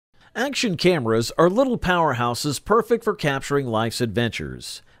Action cameras are little powerhouses perfect for capturing life's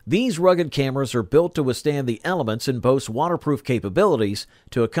adventures. These rugged cameras are built to withstand the elements and boast waterproof capabilities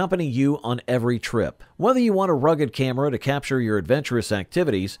to accompany you on every trip. Whether you want a rugged camera to capture your adventurous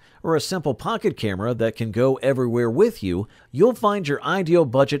activities or a simple pocket camera that can go everywhere with you, you'll find your ideal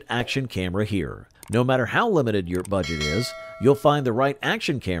budget action camera here. No matter how limited your budget is, you'll find the right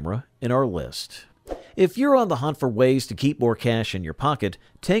action camera in our list. If you're on the hunt for ways to keep more cash in your pocket,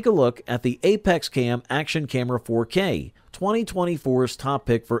 take a look at the Apexcam Action Camera 4K, 2024's top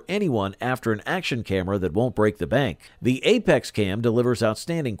pick for anyone after an action camera that won't break the bank. The Apexcam delivers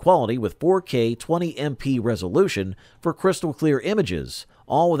outstanding quality with 4K 20MP resolution for crystal clear images,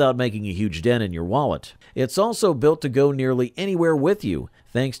 all without making a huge dent in your wallet. It's also built to go nearly anywhere with you,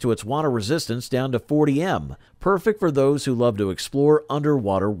 thanks to its water resistance down to 40M, perfect for those who love to explore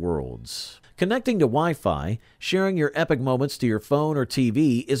underwater worlds. Connecting to Wi-Fi, sharing your epic moments to your phone or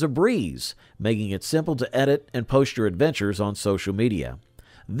TV is a breeze, making it simple to edit and post your adventures on social media.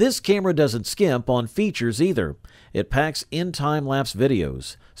 This camera doesn't skimp on features either. It packs in time-lapse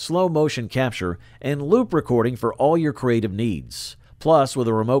videos, slow motion capture, and loop recording for all your creative needs. Plus, with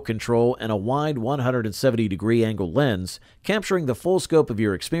a remote control and a wide 170-degree angle lens, capturing the full scope of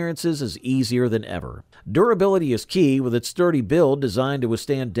your experiences is easier than ever. Durability is key with its sturdy build designed to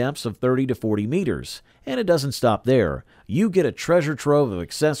withstand depths of 30 to 40 meters. And it doesn't stop there. You get a treasure trove of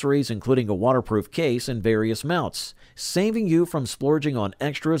accessories including a waterproof case and various mounts, saving you from splurging on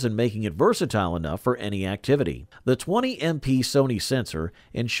extras and making it versatile enough for any activity. The 20MP Sony sensor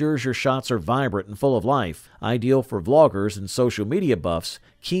ensures your shots are vibrant and full of life, ideal for vloggers and social media buffs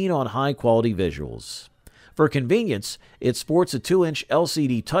keen on high-quality visuals. For convenience, it sports a 2-inch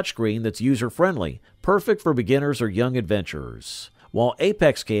LCD touchscreen that's user-friendly, perfect for beginners or young adventurers. While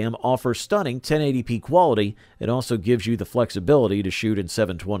Apexcam offers stunning 1080p quality, it also gives you the flexibility to shoot in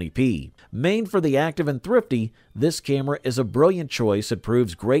 720p. Made for the active and thrifty, this camera is a brilliant choice that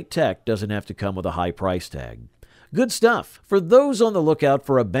proves great tech doesn't have to come with a high price tag. Good stuff! For those on the lookout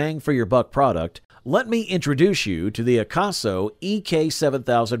for a bang-for-your-buck product, let me introduce you to the Akaso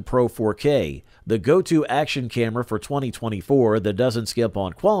EK7000 Pro 4K, the go-to action camera for 2024 that doesn't skimp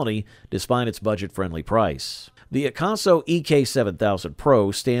on quality despite its budget-friendly price. The Akaso EK7000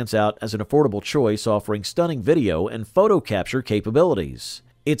 Pro stands out as an affordable choice offering stunning video and photo capture capabilities.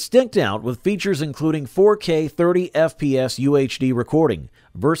 It's decked out with features including 4K 30fps UHD recording,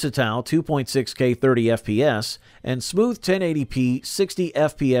 versatile 2.6K 30fps, and smooth 1080p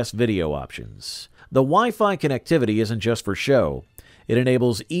 60fps video options. The Wi-Fi connectivity isn't just for show. It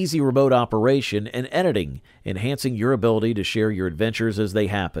enables easy remote operation and editing, enhancing your ability to share your adventures as they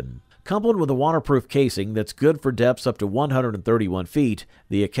happen. Coupled with a waterproof casing that's good for depths up to 131 feet,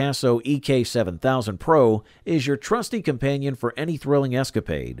 the Akaso EK7000 Pro is your trusty companion for any thrilling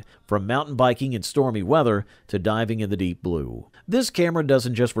escapade, from mountain biking in stormy weather to diving in the deep blue. This camera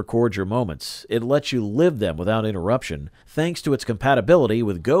doesn't just record your moments, it lets you live them without interruption, thanks to its compatibility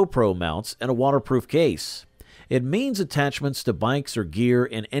with GoPro mounts and a waterproof case. It means attachments to bikes or gear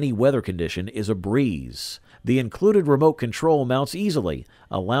in any weather condition is a breeze. The included remote control mounts easily,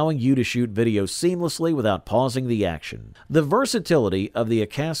 allowing you to shoot videos seamlessly without pausing the action. The versatility of the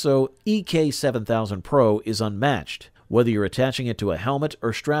Akaso EK7000 Pro is unmatched. Whether you're attaching it to a helmet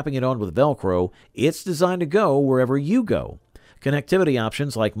or strapping it on with Velcro, it's designed to go wherever you go. Connectivity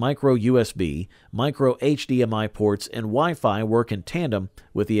options like micro USB, micro HDMI ports, and Wi-Fi work in tandem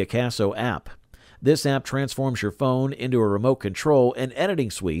with the Akaso app. This app transforms your phone into a remote control and editing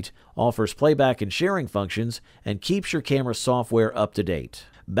suite, offers playback and sharing functions, and keeps your camera software up to date.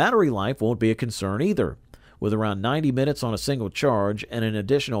 Battery life won't be a concern either, with around 90 minutes on a single charge and an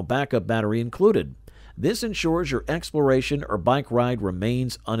additional backup battery included. This ensures your exploration or bike ride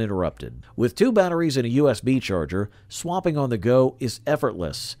remains uninterrupted. With 2 batteries and a USB charger, swapping on the go is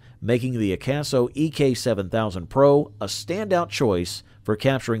effortless, making the Akaso EK7000 Pro a standout choice for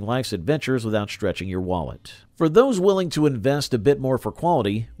capturing life's adventures without stretching your wallet. For those willing to invest a bit more for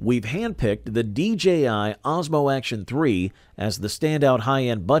quality, we've handpicked the DJI Osmo Action 3 as the standout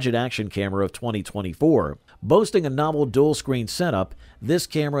high-end budget action camera of 2024. Boasting a novel dual-screen setup, this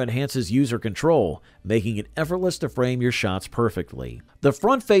camera enhances user control, making it effortless to frame your shots perfectly. The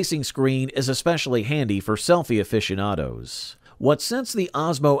front-facing screen is especially handy for selfie aficionados. What sets the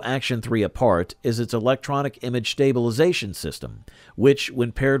Osmo Action 3 apart is its electronic image stabilization system, which,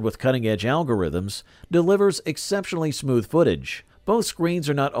 when paired with cutting-edge algorithms, delivers exceptionally smooth footage. Both screens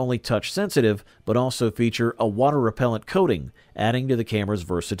are not only touch-sensitive, but also feature a water-repellent coating, adding to the camera's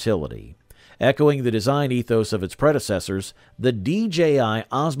versatility. Echoing the design ethos of its predecessors, the DJI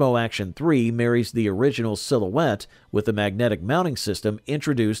Osmo Action 3 marries the original silhouette with the magnetic mounting system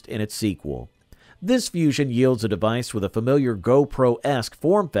introduced in its sequel. This fusion yields a device with a familiar GoPro-esque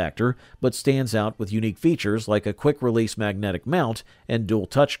form factor, but stands out with unique features like a quick-release magnetic mount and dual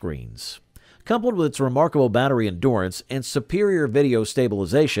touchscreens. Coupled with its remarkable battery endurance and superior video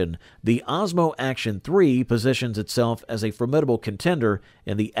stabilization, the Osmo Action 3 positions itself as a formidable contender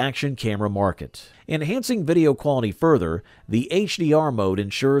in the action camera market. Enhancing video quality further, the HDR mode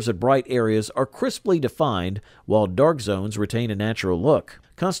ensures that bright areas are crisply defined while dark zones retain a natural look.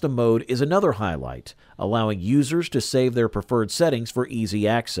 Custom mode is another highlight, allowing users to save their preferred settings for easy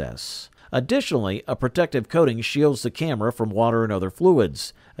access. Additionally, a protective coating shields the camera from water and other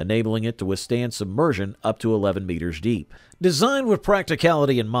fluids, enabling it to withstand submersion up to 11 meters deep. Designed with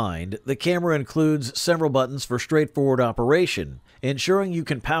practicality in mind, the camera includes several buttons for straightforward operation, ensuring you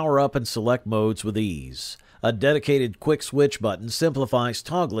can power up and select modes with ease. A dedicated quick switch button simplifies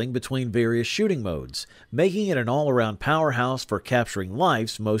toggling between various shooting modes, making it an all-around powerhouse for capturing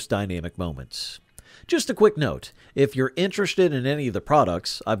life's most dynamic moments. Just a quick note, if you're interested in any of the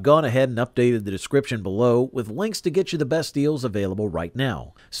products, I've gone ahead and updated the description below with links to get you the best deals available right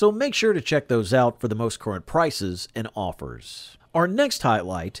now. So make sure to check those out for the most current prices and offers. Our next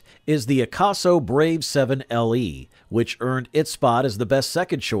highlight is the Akaso Brave 7 LE, which earned its spot as the best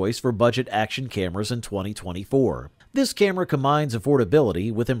second choice for budget action cameras in 2024. This camera combines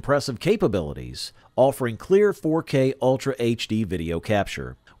affordability with impressive capabilities, offering clear 4K Ultra HD video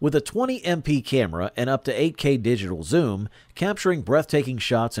capture. With a 20MP camera and up to 8K digital zoom, capturing breathtaking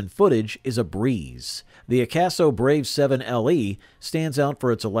shots and footage is a breeze. The Akaso Brave 7 LE stands out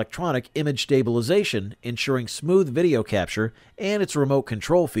for its electronic image stabilization, ensuring smooth video capture, and its remote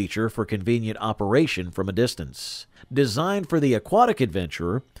control feature for convenient operation from a distance. Designed for the aquatic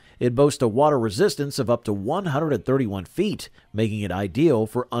adventurer, it boasts a water resistance of up to 131 feet, making it ideal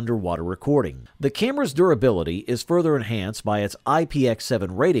for underwater recording. The camera's durability is further enhanced by its IPX7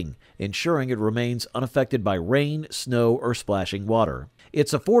 rating, ensuring it remains unaffected by rain, snow, or splashing water.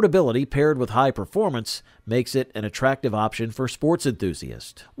 Its affordability paired with high performance makes it an attractive option for sports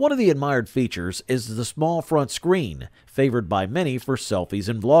enthusiasts. One of the admired features is the small front screen, favored by many for selfies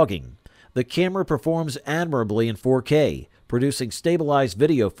and vlogging. The camera performs admirably in 4K, producing stabilized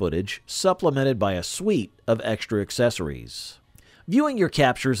video footage supplemented by a suite of extra accessories. Viewing your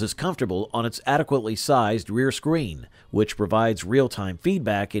captures is comfortable on its adequately sized rear screen, which provides real-time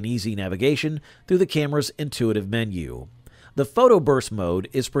feedback and easy navigation through the camera's intuitive menu. The photo burst mode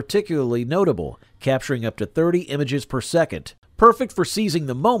is particularly notable, capturing up to 30 images per second, perfect for seizing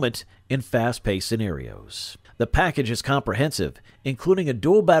the moment in fast-paced scenarios. The package is comprehensive, including a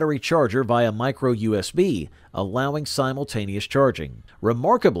dual battery charger via micro USB, allowing simultaneous charging.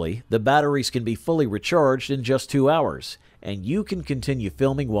 Remarkably, the batteries can be fully recharged in just 2 hours, and you can continue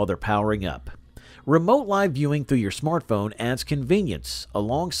filming while they're powering up. Remote live viewing through your smartphone adds convenience,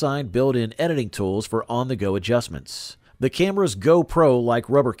 alongside built-in editing tools for on-the-go adjustments. The camera's GoPro-like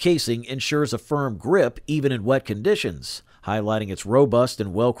rubber casing ensures a firm grip even in wet conditions, highlighting its robust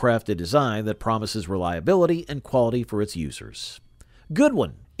and well-crafted design that promises reliability and quality for its users. Good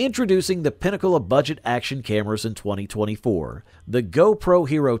one! Introducing the pinnacle of budget action cameras in 2024, the GoPro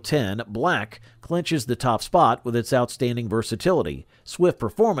Hero 10 Black clinches the top spot with its outstanding versatility, swift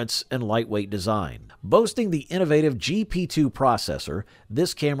performance, and lightweight design. Boasting the innovative GP2 processor,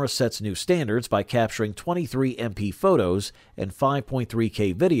 this camera sets new standards by capturing 23MP photos and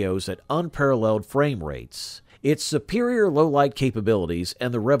 5.3K videos at unparalleled frame rates. Its superior low-light capabilities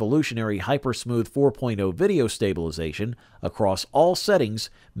and the revolutionary HyperSmooth 4.0 video stabilization across all settings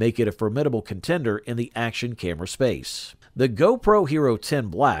make it a formidable contender in the action camera space. The GoPro Hero 10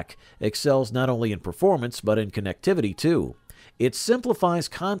 Black excels not only in performance but in connectivity too. It simplifies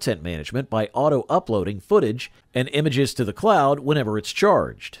content management by auto-uploading footage and images to the cloud whenever it's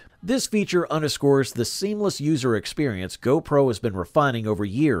charged. This feature underscores the seamless user experience GoPro has been refining over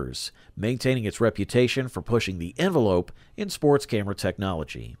years, maintaining its reputation for pushing the envelope in sports camera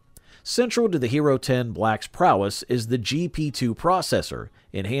technology. Central to the Hero 10 Black's prowess is the GP2 processor,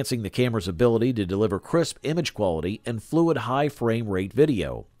 enhancing the camera's ability to deliver crisp image quality and fluid high frame rate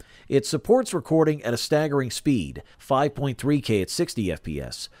video. It supports recording at a staggering speed, 5.3K at 60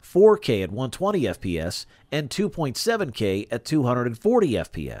 FPS, 4K at 120 FPS, and 2.7K at 240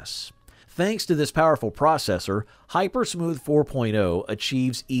 FPS. Thanks to this powerful processor, HyperSmooth 4.0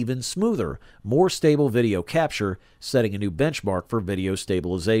 achieves even smoother, more stable video capture, setting a new benchmark for video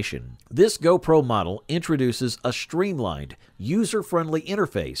stabilization. This GoPro model introduces a streamlined, user-friendly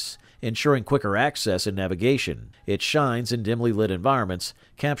interface, ensuring quicker access and navigation. It shines in dimly lit environments,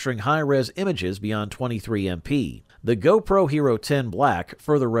 capturing high-res images beyond 23 MP. The GoPro Hero 10 Black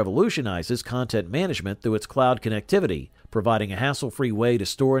further revolutionizes content management through its cloud connectivity, providing a hassle-free way to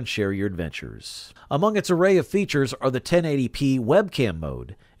store and share your adventures. Among its array of features are the 1080p webcam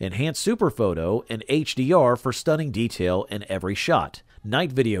mode, enhanced superphoto, and HDR for stunning detail in every shot,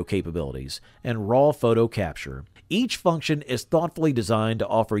 night video capabilities, and raw photo capture. Each function is thoughtfully designed to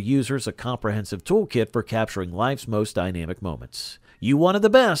offer users a comprehensive toolkit for capturing life's most dynamic moments. You wanted the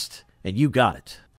best, and you got it.